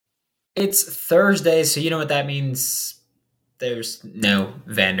It's Thursday, so you know what that means. There's no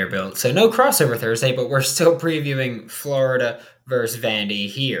Vanderbilt. So no crossover Thursday, but we're still previewing Florida versus Vandy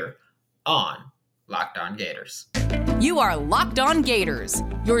here on Locked On Gators. You are Locked On Gators,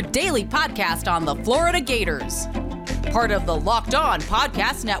 your daily podcast on the Florida Gators. Part of the Locked On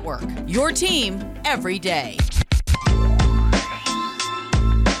Podcast Network, your team every day.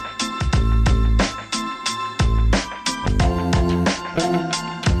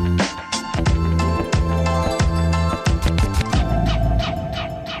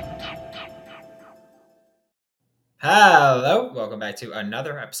 Hello, welcome back to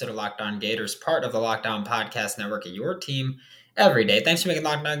another episode of Locked On Gators, part of the Locked On Podcast Network, your team every day. Thanks for making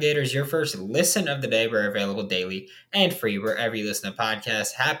Locked On Gators your first listen of the day. We're available daily and free wherever you listen to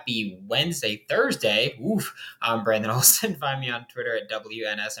podcasts. Happy Wednesday, Thursday. Oof. I'm Brandon Olson. Find me on Twitter at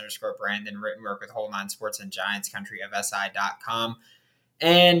WNS_Brandon. Written work with Whole Nine Sports and Giants Country of SI.com.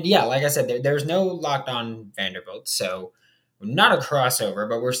 And yeah, like I said, there's no Locked On Vanderbilt, so not a crossover,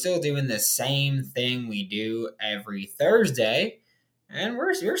 but we're still doing the same thing we do every Thursday. And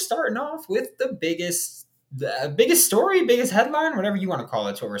we're starting off with the biggest story, biggest headline, whatever you want to call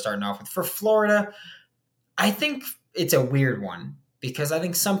it. It's what we're starting off with. For Florida, I think it's a weird one because I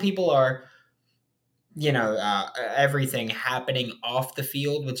think some people are, everything happening off the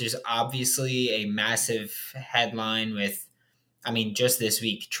field, which is obviously a massive headline with, just this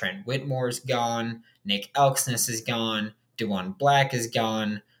week, Trent Whitmore's gone, Nick Elksnis is gone, DeJuan Black is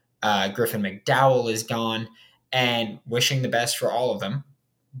gone, Griffin McDowell is gone, and wishing the best for all of them.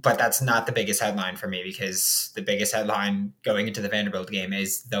 But that's not the biggest headline for me because the biggest headline going into the Vanderbilt game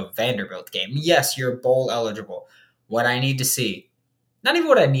is the Vanderbilt game. Yes, you're bowl eligible. What I need to see, not even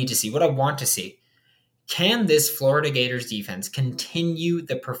what I need to see, what I want to see. Can this Florida Gators defense continue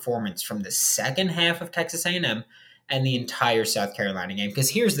the performance from the second half of Texas A&M and the entire South Carolina game?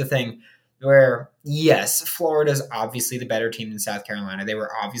 Because here's the thing where, yes, Florida's obviously the better team than South Carolina. They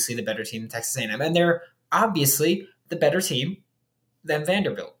were obviously the better team than Texas A&M, and they're obviously the better team than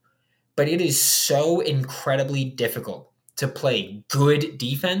Vanderbilt. But it is so incredibly difficult to play good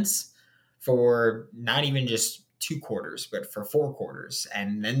defense for not even just 2 quarters, but for 4 quarters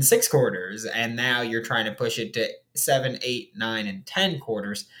and then 6 quarters. And now you're trying to push it to 7, 8, 9, and 10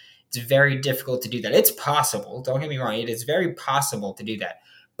 quarters. It's very difficult to do that. It's possible. Don't get me wrong. It is very possible to do that.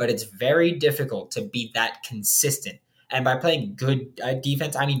 But it's very difficult to be that consistent. And by playing good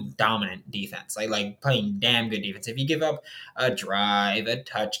defense, I mean dominant defense, like playing damn good defense. If you give up a drive, a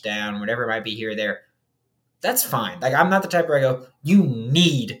touchdown, whatever it might be here or there, that's fine. Like, I'm not the type where I go, you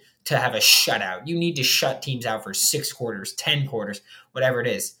need to have a shutout. You need to shut teams out for 6 quarters, 10 quarters, whatever it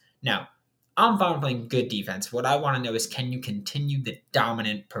is. Now, I'm fine with playing good defense. What I want to know is, can you continue the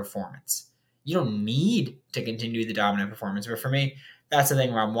dominant performance? You don't need to continue the dominant performance, but for me, that's the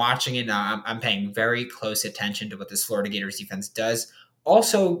thing where I'm watching it. I'm paying very close attention to what this Florida Gators defense does.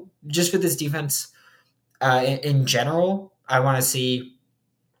 Also, just with this defense in general, I want to see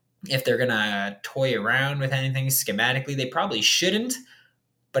if they're going to toy around with anything schematically. They probably shouldn't.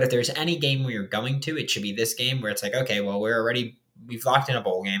 But if there's any game where you're going to, it should be this game where it's like, okay, well, we've locked in a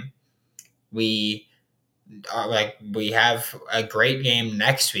bowl game. We have a great game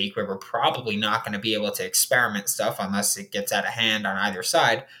next week where we're probably not going to be able to experiment stuff unless it gets out of hand on either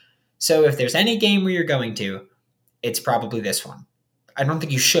side. So if there's any game where you're going to, it's probably this one. I don't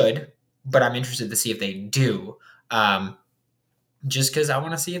think you should, but I'm interested to see if they do, just because I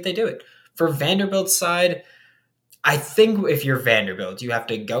want to see if they do it. For Vanderbilt's side, I think if you're Vanderbilt, you have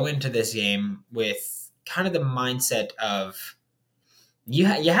to go into this game with kind of the mindset of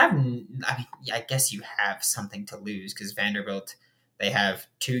I guess you have something to lose because Vanderbilt, they have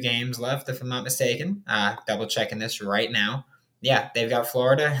 2 games left, if I'm not mistaken. Double checking this right now. Yeah, they've got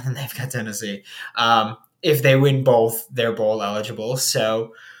Florida and they've got Tennessee. If they win both, they're bowl eligible.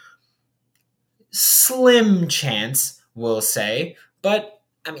 So slim chance, we'll say. But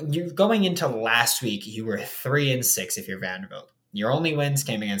you're going into last week, you were 3-6 if you're Vanderbilt. Your only wins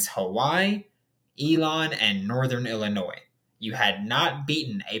came against Hawaii, Elon, and Northern Illinois. You had not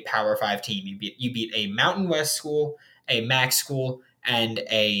beaten a Power 5 team. You beat a Mountain West school, a MAC school, and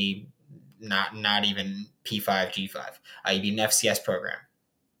a not even P5, G5. You beat an FCS program.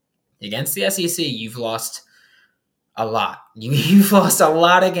 Against the SEC, you've lost a lot. You've lost a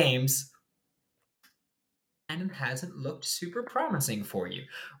lot of games. And it hasn't looked super promising for you,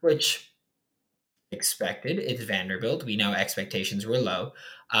 which expected. It's Vanderbilt. We know expectations were low.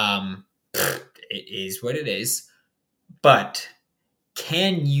 It is what it is. But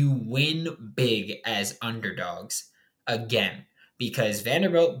can you win big as underdogs again? Because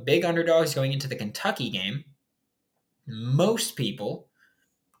Vanderbilt, big underdogs going into the Kentucky game, most people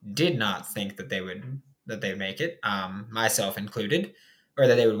did not think that they'd make it, myself included, or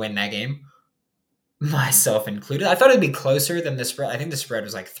that they would win that game. Myself included. I thought it'd be closer than the spread. I think the spread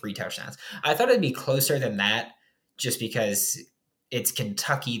was like 3 touchdowns. I thought it'd be closer than that just because it's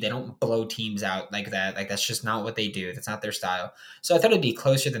Kentucky. They don't blow teams out like that. Like, that's just not what they do. That's not their style. So I thought it'd be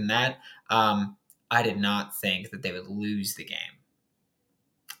closer than that. I did not think that they would lose the game.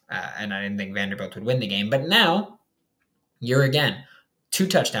 And I didn't think Vanderbilt would win the game. But now, you're again 2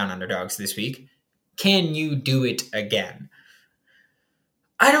 touchdown underdogs this week. Can you do it again?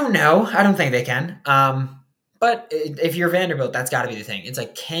 I don't know. I don't think they can. But if you're Vanderbilt, that's got to be the thing. It's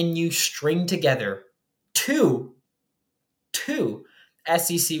like, can you string together two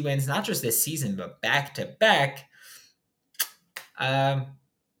SEC wins, not just this season, but back to back? I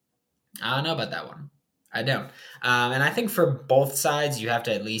don't know about that one. I don't. And I think for both sides, you have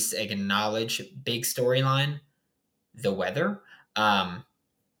to at least acknowledge big storyline, the weather.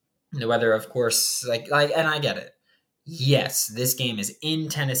 The weather, of course, and I get it. Yes, this game is in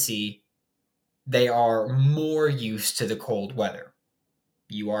Tennessee. They are more used to the cold weather.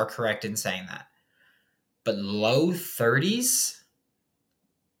 You are correct in saying that. But low 30s,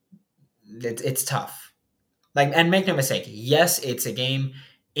 it's tough. And make no mistake, yes, it's a game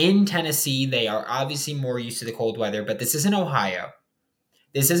in Tennessee. They are obviously more used to the cold weather, but this isn't Ohio.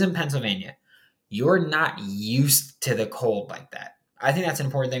 This isn't Pennsylvania. You're not used to the cold like that. I think that's an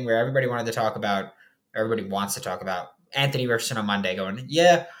important thing where everybody wants to talk about Anthony Richardson on Monday going,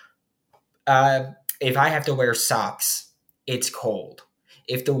 if I have to wear socks, it's cold.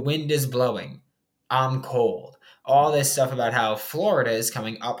 If the wind is blowing, I'm cold. All this stuff about how Florida is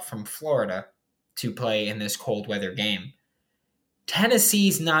coming up from Florida to play in this cold weather game.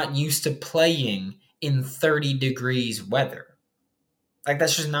 Tennessee's not used to playing in 30 degrees weather.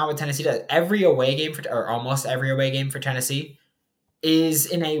 That's just not what Tennessee does. Every away game, or almost every away game for Tennessee, is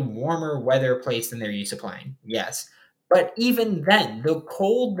in a warmer weather place than they're used to playing. Yes. But even then, the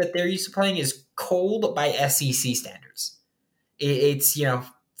cold that they're used to playing is cold by SEC standards. It's,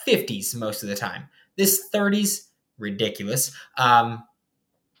 50s most of the time. This 30s, ridiculous. But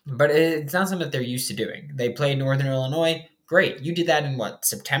it's not something that they're used to doing. They played Northern Illinois. Great. You did that in what,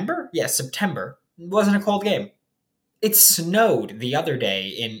 September? Yes, September. It wasn't a cold game. It snowed the other day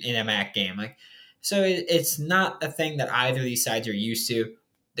in a MAC game. So it's not a thing that either of these sides are used to.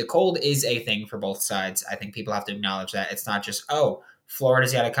 The cold is a thing for both sides. I think people have to acknowledge that. It's not just,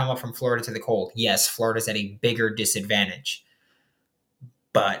 Florida's got to come up from Florida to the cold. Yes, Florida's at a bigger disadvantage.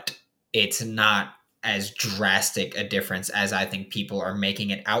 But it's not as drastic a difference as I think people are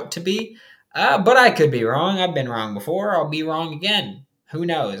making it out to be. But I could be wrong. I've been wrong before. I'll be wrong again. Who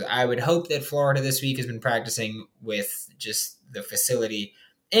knows? I would hope that Florida this week has been practicing with just the facility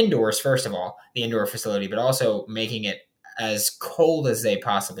indoors, first of all, the indoor facility, but also making it as cold as they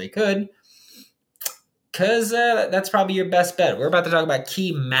possibly could, because that's probably your best bet. We're about to talk about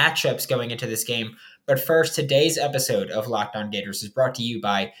key matchups going into this game, but first, today's episode of Locked On Gators is brought to you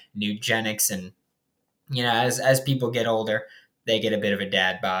by Nugenix, and as people get older, they get a bit of a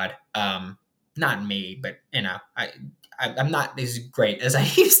dad bod. Not me, but I'm not as great as I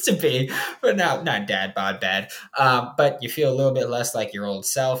used to be, but not dad bod bad. But you feel a little bit less like your old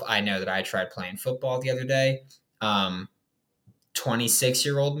self. I know that I tried playing football the other day.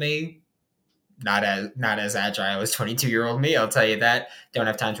 26-year-old me, not as agile as 22-year-old me, I'll tell you that. Don't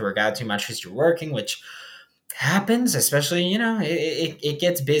have time to work out too much because you're working, which happens, especially, it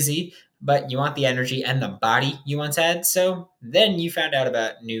gets busy, but you want the energy and the body you once had. So then you found out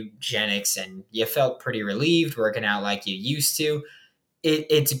about Nugenix and you felt pretty relieved working out like you used to.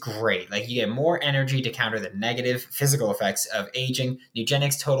 It's great. You get more energy to counter the negative physical effects of aging.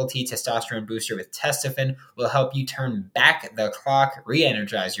 Nugenix Total T Testosterone Booster with Testofen will help you turn back the clock,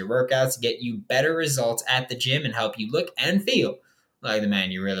 re-energize your workouts, get you better results at the gym, and help you look and feel like the man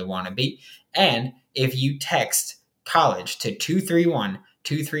you really want to be. And if you text college to 231,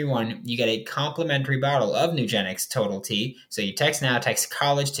 you get a complimentary bottle of Nugenix Total T. So you text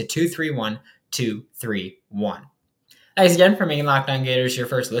college to 231-231. Thanks again for making Locked On Gators your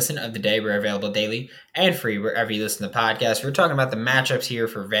first listen of the day. We're available daily and free wherever you listen to the podcast. We're talking about the matchups here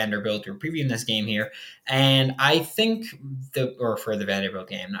for Vanderbilt. We're previewing this game here. And I think for the Vanderbilt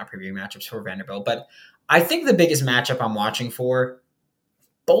game, not previewing matchups for Vanderbilt, but I think the biggest matchup I'm watching for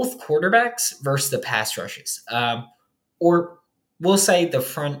both quarterbacks versus the pass rushes. Or we'll say the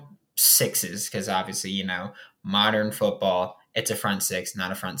front sixes, because obviously, modern football, it's a front six,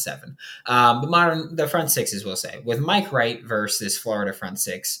 not a front seven. But the front sixes, we'll say. With Mike Wright versus Florida front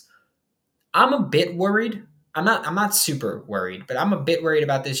six, I'm a bit worried. I'm not super worried, but I'm a bit worried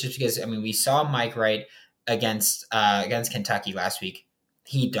about this just because, we saw Mike Wright against Kentucky last week.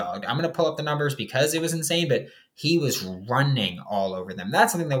 he dogged. I'm going to pull up the numbers because it was insane, but he was running all over them.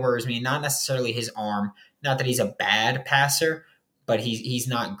 That's something that worries me, not necessarily his arm. Not that he's a bad passer, but he's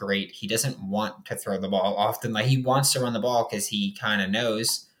not great. He doesn't want to throw the ball often. Like, he wants to run the ball because he kind of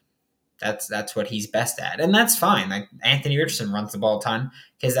knows that's what he's best at. And that's fine. Like, Anthony Richardson runs the ball a ton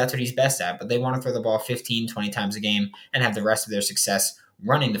because that's what he's best at. But they want to throw the ball 15, 20 times a game and have the rest of their success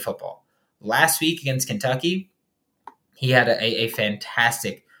running the football. Last week against Kentucky, he had a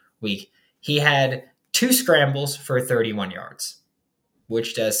fantastic week. He had 2 scrambles for 31 yards,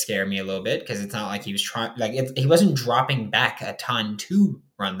 which does scare me a little bit because it's not like he was trying, he wasn't dropping back a ton to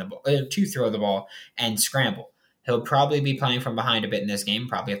run the ball, to throw the ball and scramble. He'll probably be playing from behind a bit in this game,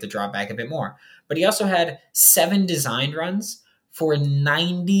 probably have to drop back a bit more. But he also had 7 designed runs for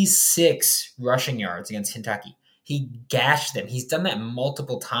 96 rushing yards against Kentucky. He gashed them. He's done that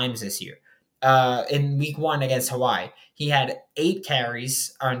multiple times this year. In week 1 against Hawaii, he had 8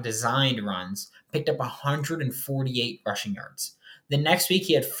 carries on designed runs, picked up 148 rushing yards. The next week,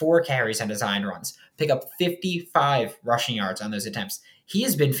 he had 4 carries on designed runs, pick up 55 rushing yards on those attempts. He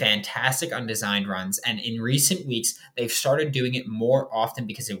has been fantastic on designed runs, and in recent weeks, they've started doing it more often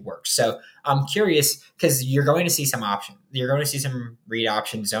because it works. So I'm curious because you're going to see some option. You're going to see some read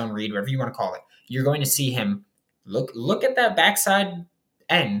option, zone read, whatever you want to call it. You're going to see him look at that backside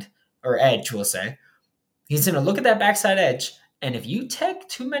end or edge, we'll say. He's going to look at that backside edge, and if you take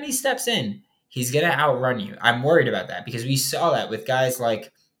too many steps in, he's going to outrun you. I'm worried about that because we saw that with guys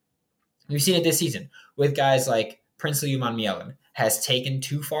like, we've seen it this season, with guys like Princely Umanmielen has taken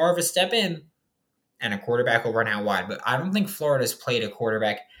too far of a step in and a quarterback will run out wide. But I don't think Florida's played a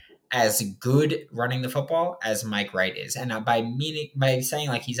quarterback as good running the football as Mike Wright is. And by saying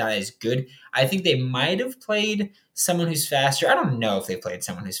like he's not as good, I think they might have played someone who's faster. I don't know if they played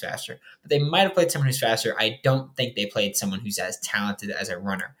someone who's faster, but they might have played someone who's faster. I don't think they played someone who's as talented as a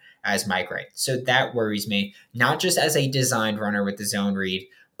runner as Mike Wright. So that worries me, not just as a designed runner with the zone read,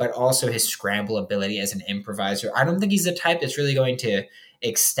 but also his scramble ability as an improviser. I don't think he's the type that's really going to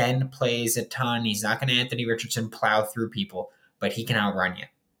extend plays a ton. He's not going to Anthony Richardson plow through people, but he can outrun you.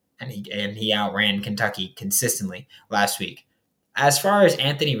 And he outran Kentucky consistently last week. As far as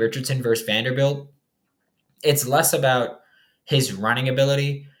Anthony Richardson versus Vanderbilt, it's less about his running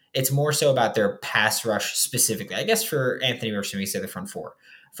ability. It's more so about their pass rush specifically. I guess for Anthony Richardson, we say the front 4.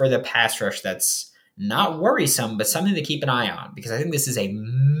 For the pass rush, that's not worrisome, but something to keep an eye on because I think this is a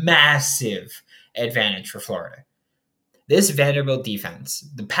massive advantage for Florida. This Vanderbilt defense,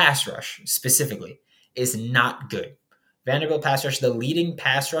 the pass rush specifically, is not good. Vanderbilt pass rush, the leading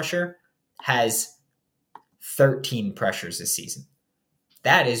pass rusher, has 13 pressures this season.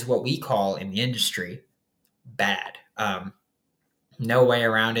 That is what we call in the industry bad. No way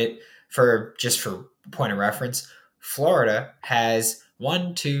around it. For point of reference, Florida has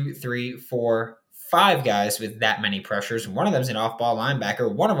 5 guys with that many pressures. One of them is an off-ball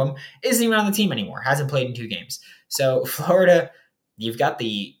linebacker. One of them isn't even on the team anymore. Hasn't played in 2 games. So Florida, you've got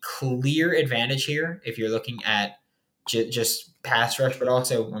the clear advantage here if you're looking at just pass rush, but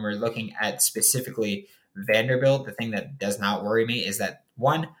also when we're looking at specifically Vanderbilt, the thing that does not worry me is that,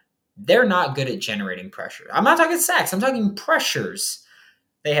 1, they're not good at generating pressure. I'm not talking sacks. I'm talking pressures.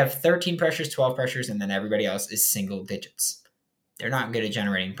 They have 13 pressures, 12 pressures, and then everybody else is single digits. They're not good at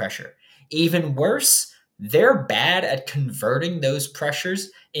generating pressure. Even worse, they're bad at converting those pressures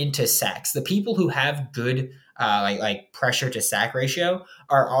into sacks. The people who have good like pressure to sack ratio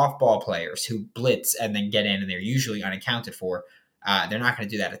are off-ball players who blitz and then get in, and they're usually unaccounted for. They're not going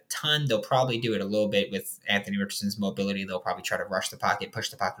to do that a ton. They'll probably do it a little bit with Anthony Richardson's mobility. They'll probably try to rush the pocket, push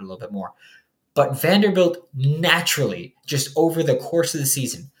the pocket a little bit more. But Vanderbilt naturally, just over the course of the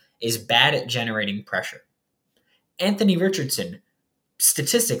season, is bad at generating pressure. Anthony Richardson,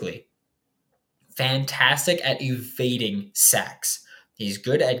 statistically, fantastic at evading sacks. He's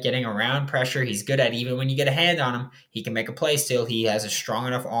good at getting around pressure. He's good at, even when you get a hand on him, he can make a play still. He has a strong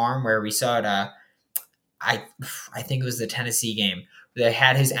enough arm where we saw it, I think it was the Tennessee game. They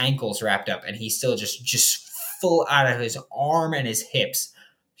had his ankles wrapped up, and he still just full out of his arm and his hips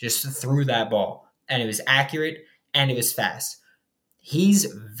just threw that ball. And it was accurate, and it was fast. He's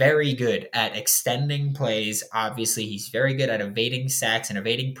very good at extending plays. Obviously, he's very good at evading sacks and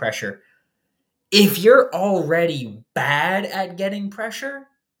evading pressure. If you're already bad at getting pressure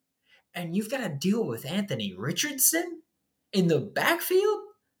and you've got to deal with Anthony Richardson in the backfield,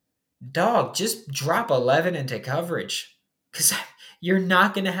 dog, just drop 11 into coverage because you're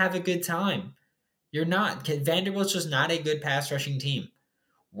not going to have a good time. You're not. Vanderbilt's just not a good pass rushing team.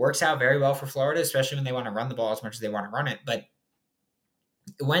 Works out very well for Florida, especially when they want to run the ball as much as they want to run it. But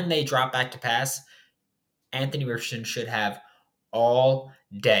when they drop back to pass, Anthony Richardson should have all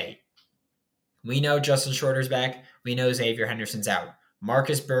day. We know Justin Shorter's back. We know Xavier Henderson's out.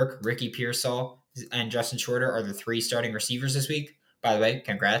 Marcus Burke, Ricky Pearsall, and Justin Shorter are the 3 starting receivers this week. By the way,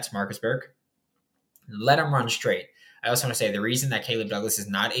 congrats, Marcus Burke. Let them run straight. I also want to say the reason that Caleb Douglas is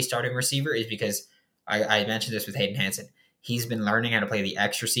not a starting receiver is because I mentioned this with Hayden Hansen. He's been learning how to play the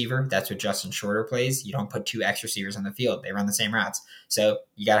X receiver. That's what Justin Shorter plays. You don't put 2 X receivers on the field. They run the same routes. So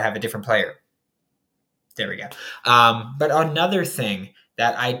you got to have a different player. There we go. But another thing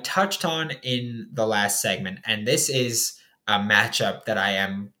that I touched on in the last segment, and this is a matchup that I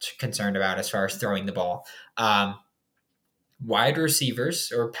am concerned about as far as throwing the ball. Wide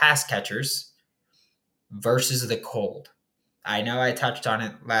receivers or pass catchers versus the cold. I know I touched on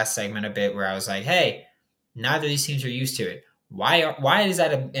it last segment a bit where I was like, hey, neither of these teams are used to it. Why is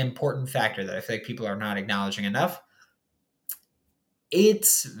that an important factor that I feel like people are not acknowledging enough?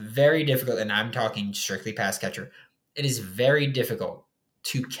 It's very difficult, and I'm talking strictly pass catcher. It is very difficult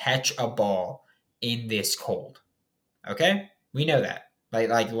to catch a ball in this cold. Okay? We know that.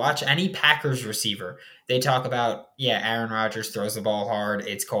 Like watch any Packers receiver. They talk about, Aaron Rodgers throws the ball hard.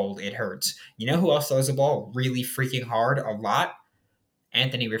 It's cold. It hurts. You know who else throws the ball really freaking hard a lot?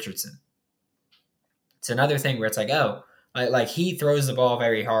 Anthony Richardson. It's another thing where it's like, like he throws the ball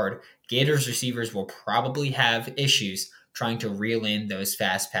very hard. Gators receivers will probably have issues trying to reel in those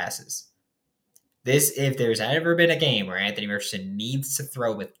fast passes. If there's ever been a game where Anthony Richardson needs to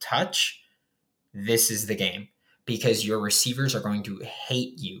throw with touch, this is the game. Because your receivers are going to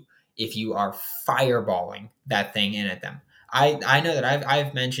hate you if you are fireballing that thing in at them. I know that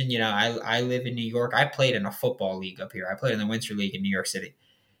I've mentioned, I live in New York. I played in a football league up here. I played in the Winter League in New York City.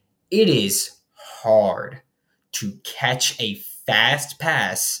 It is hard to catch a fast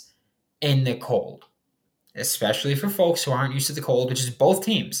pass in the cold, especially for folks who aren't used to the cold, which is both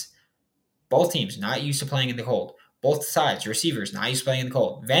teams. Both teams not used to playing in the cold. Both sides, receivers, not used to playing in the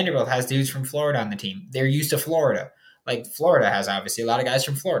cold. Vanderbilt has dudes from Florida on the team. They're used to Florida. Like Florida has obviously a lot of guys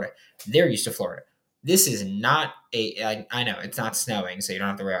from Florida. They're used to Florida. This is not I know it's not snowing, so you don't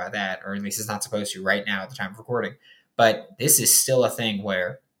have to worry about that, or at least it's not supposed to right now at the time of recording. But this is still a thing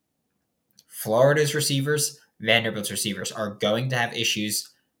where Florida's receivers, Vanderbilt's receivers are going to have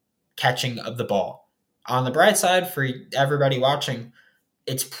issues catching of the ball. On the bright side, for everybody watching,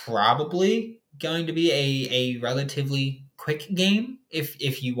 it's probably going to be a relatively quick game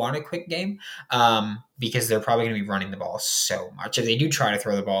if you want a quick game, because they're probably going to be running the ball so much. If they do try to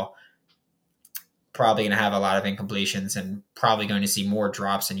throw the ball, probably going to have a lot of incompletions and probably going to see more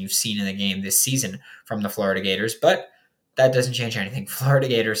drops than you've seen in the game this season from the Florida Gators. But that doesn't change anything. Florida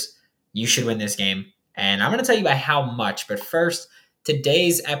Gators, you should win this game. And I'm going to tell you by how much. But first,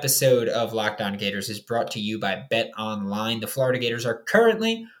 today's episode of Locked On Gators is brought to you by Bet Online. The Florida Gators are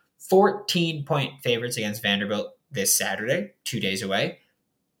currently 14-point favorites against Vanderbilt this Saturday, 2 days away.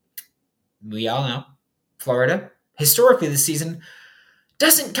 We all know Florida, historically this season,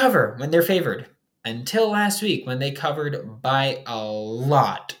 doesn't cover when they're favored. Until last week when they covered by a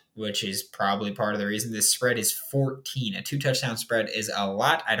lot, which is probably part of the reason this spread is 14. A 2-touchdown spread is a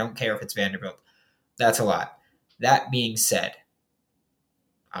lot. I don't care if it's Vanderbilt. That's a lot. That being said,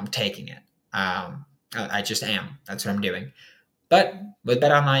 I'm taking it. I just am. That's what I'm doing. But with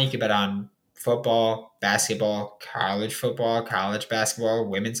BetOnline, you can bet on football, basketball, college football, college basketball,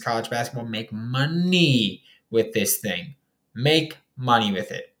 women's college basketball. Make money with this thing. Make money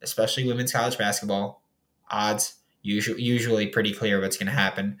with it, especially women's college basketball. Odds, usually pretty clear what's going to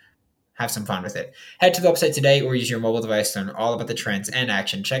happen. Have some fun with it. Head to the website today or use your mobile device to learn all about the trends and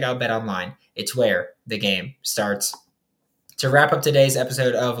action. Check out BetOnline. It's where the game starts. To wrap up today's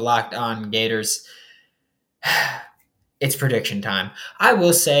episode of Locked On Gators, it's prediction time. I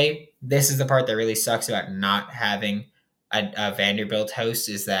will say this is the part that really sucks about not having a Vanderbilt host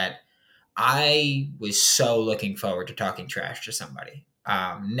is that I was so looking forward to talking trash to somebody.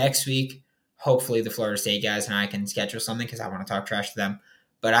 Next week, hopefully the Florida State guys and I can schedule something because I want to talk trash to them.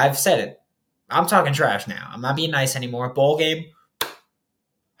 But I've said it. I'm talking trash now. I'm not being nice anymore. Bowl game,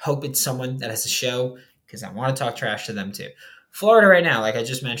 hope it's someone that has a show because I want to talk trash to them too. Florida right now, like I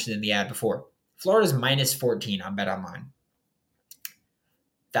just mentioned in the ad before, Florida's minus 14 on BetOnline.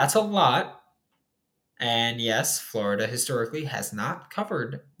 That's a lot. And yes, Florida historically has not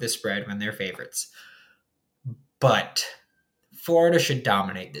covered the spread when they're favorites. But Florida should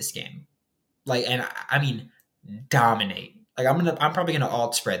dominate this game. Dominate. I'm probably going to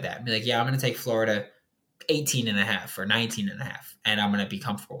alt spread that. Be like, I'm going to take Florida 18.5 or 19.5, and I'm going to be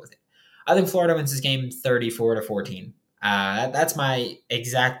comfortable with it. I think Florida wins this game 34-14. That's my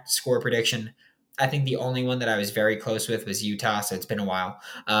exact score prediction. I think the only one that I was very close with was Utah, so it's been a while.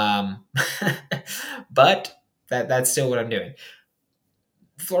 But that's still what I'm doing.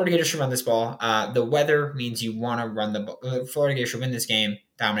 Florida Gators should run this ball. The weather means you want to run the ball. Florida Gators should win this game,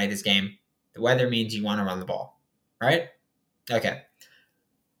 dominate this game. The weather means you want to run the ball, right? Okay.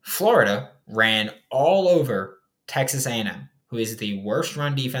 Florida ran all over Texas A&M, who is the worst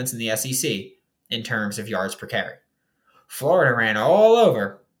run defense in the SEC in terms of yards per carry. Florida ran all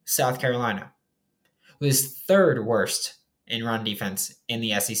over South Carolina, who is third worst in run defense in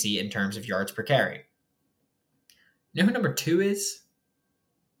the SEC in terms of yards per carry. You know who number 2 is?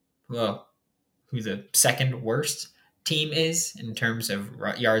 Well, who the second worst team is in terms of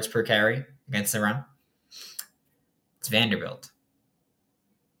yards per carry against the run? It's Vanderbilt.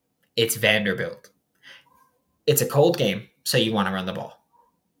 It's Vanderbilt. It's a cold game, so you want to run the ball.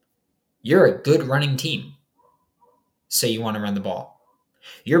 You're a good running team, so you want to run the ball.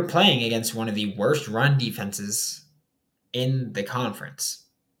 You're playing against one of the worst run defenses in the conference,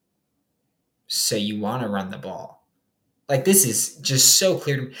 so you want to run the ball. Like, this is just so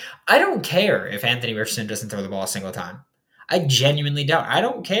clear to me. I don't care if Anthony Richardson doesn't throw the ball a single time. I genuinely don't. I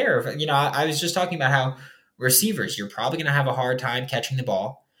don't care if, I was just talking about how receivers, you're probably going to have a hard time catching the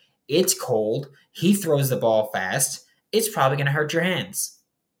ball. It's cold. He throws the ball fast. It's probably going to hurt your hands.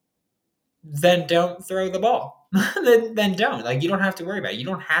 Then don't throw the ball. then don't. Like, you don't have to worry about it. You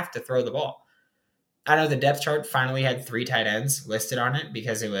don't have to throw the ball. I know the depth chart finally had 3 tight ends listed on it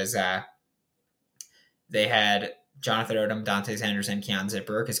because it was, they had Jonathan Odom, Dante Sanders, and Keon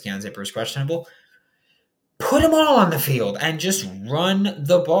Zipper, because Keon Zipper is questionable. Put them all on the field and just run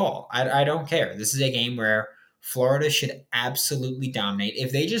the ball. I don't care. This is a game where Florida should absolutely dominate.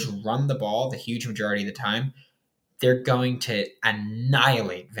 If they just run the ball the huge majority of the time, they're going to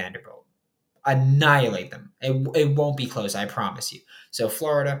annihilate Vanderbilt. Annihilate them. It won't be close, I promise you. So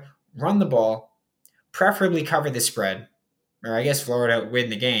Florida, run the ball, preferably cover the spread. Or I guess Florida win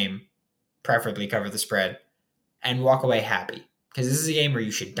the game, preferably cover the spread, and walk away happy. Because this is a game where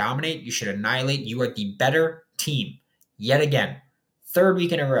you should dominate, you should annihilate, you are the better team. Yet again, 3rd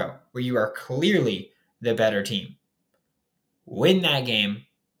week in a row where you are clearly the better team. Win that game,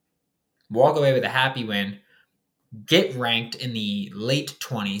 walk away with a happy win, get ranked in the late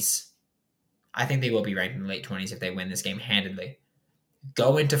 20s. I think they will be ranked in the late 20s if they win this game handedly.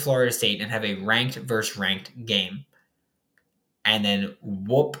 Go into Florida State and have a ranked versus ranked game. And then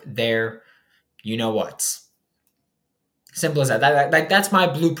whoop their you-know-whats. Simple as that. That's my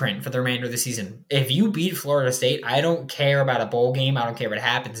blueprint for the remainder of the season. If you beat Florida State, I don't care about a bowl game. I don't care what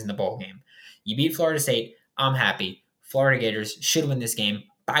happens in the bowl game. You beat Florida State, I'm happy. Florida Gators should win this game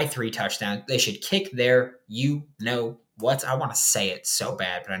by 3 touchdowns. They should kick their you-know-whats. I want to say it so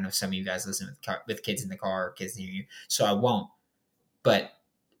bad, but I know some of you guys listen with kids in the car or kids near you, so I won't. But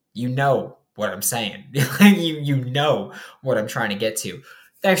you know what I'm saying. you know what I'm trying to get to.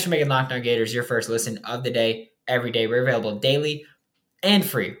 Thanks for making Locked On Gators your first listen of the day. Every day. We're available daily and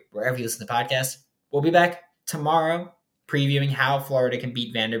free wherever you listen to podcasts. We'll be back tomorrow previewing how Florida can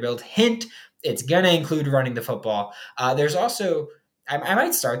beat Vanderbilt. Hint, it's going to include running the football. There's also, I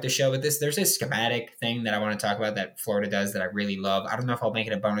might start the show with this. There's a schematic thing that I want to talk about that Florida does that I really love. I don't know if I'll make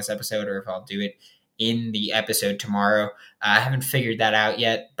it a bonus episode or if I'll do it in the episode tomorrow. I haven't figured that out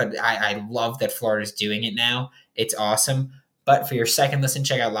yet, but I love that Florida's doing it now. It's awesome. But for your second listen,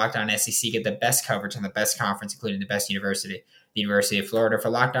 check out Locked On SEC. Get the best coverage on the best conference, including the best university, the University of Florida. For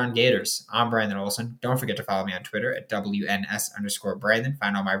Locked On Gators, I'm Brandon Olson. Don't forget to follow me on Twitter at WNS_Brandon.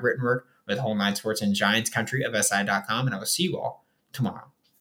 Find all my written work with Whole 9 Sports and Giants Country of SI.com, and I will see you all tomorrow.